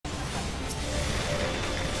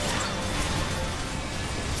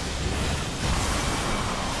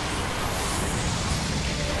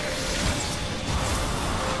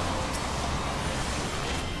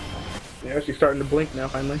Yeah, she's starting to blink now,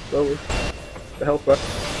 finally, slowly. The health buff.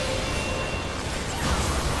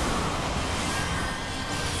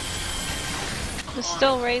 There's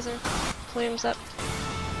still Razor. Flames up.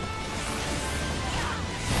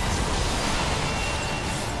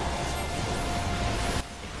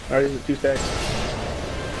 Alright, he's at 2 stacks.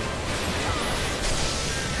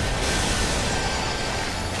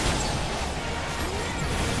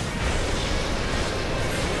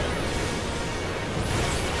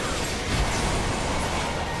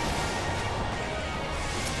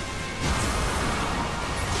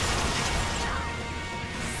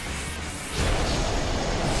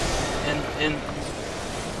 In.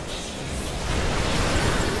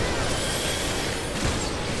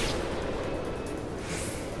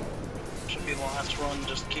 Should be the last run.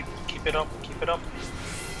 Just keep it up. Keep it up.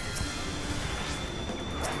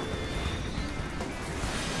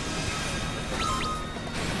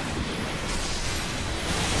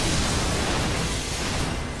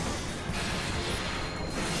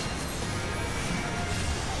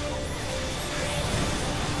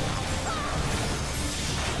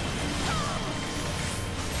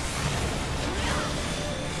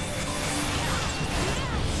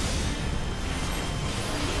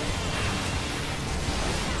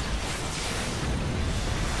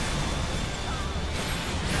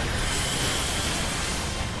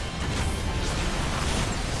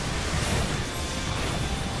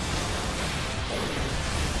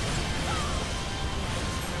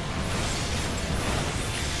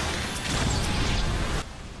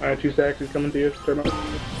 Alright, 2 stacks, he's coming to you. Turn up.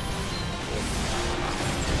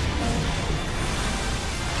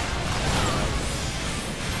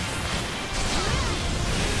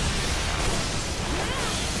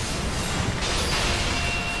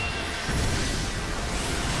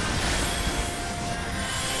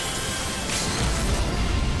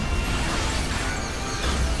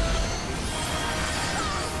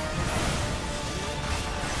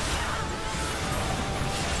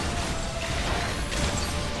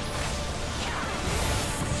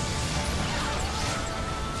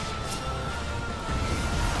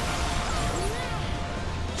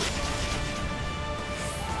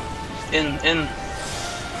 In.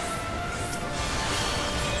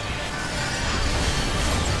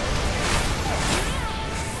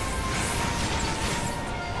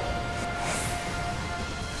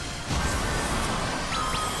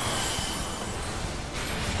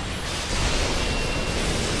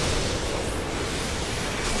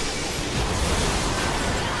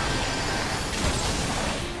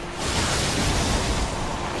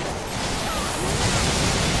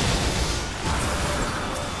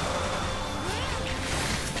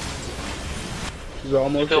 She's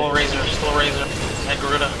almost Still a Razor. At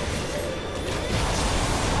Garuda.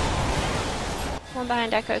 One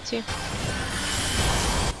behind Echo too.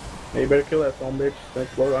 Yeah, you better kill that phone, bitch. It's gonna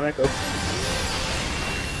explode on Echo.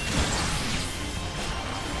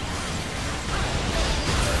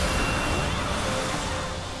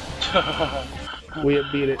 We have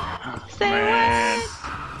beat it. Say what?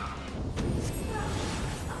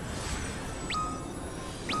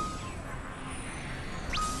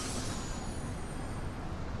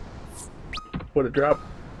 What a drop.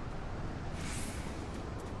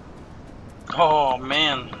 Oh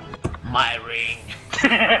man. My ring.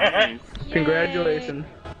 Congratulations.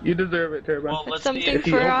 You deserve it, Turbo. Well, let's Something see if for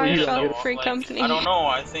he our can get it, felt though. free company. I don't know.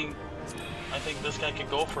 I think this guy could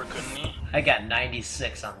go for it, couldn't he? I got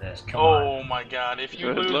 96 on this. Come on. Oh my god! If you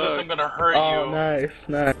Good lose luck. this, I'm gonna hurt Oh, you. nice,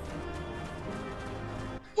 nice.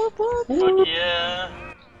 Whoop, whoop. Fuck yeah!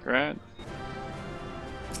 Grant.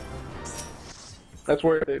 That's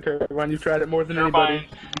worth it, Turbine. You've tried it more than anybody. Turbine,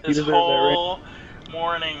 You this deserve that, right? whole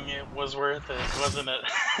morning it was worth it, wasn't it?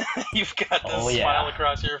 You've got this Oh, yeah. smile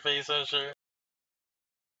across your face, I'm sure.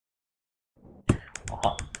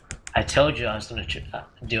 Oh, I told you I was going to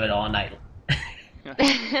do it all night.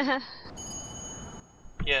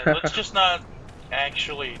 Yeah, let's just not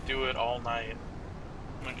actually do it all night.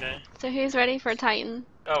 Okay? So who's ready for Titan?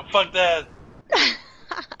 Oh, fuck that!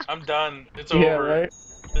 I'm done. It's Yeah, over. right?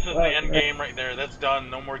 This is the Right, end right. game right there. That's done.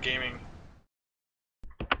 No more gaming.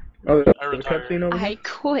 Oh, I there's a retired. cutscene over I here?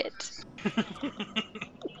 quit.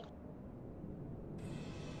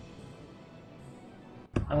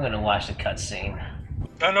 I'm going to watch the cutscene.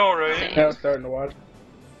 I know, right? Yeah, I was starting to watch.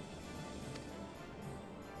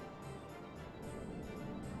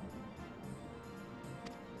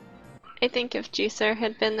 I think if Juicer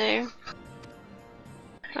had been there,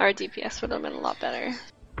 our DPS would have been a lot better.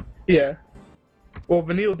 Yeah. Well,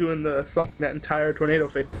 Vanille doing the song, that entire tornado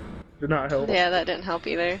phase did not help. Yeah, that didn't help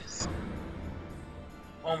either.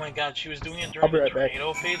 Oh my god, she was doing it I'll during be the right back.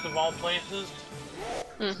 tornado phase of all places?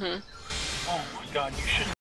 Mm-hmm. Oh my god, you should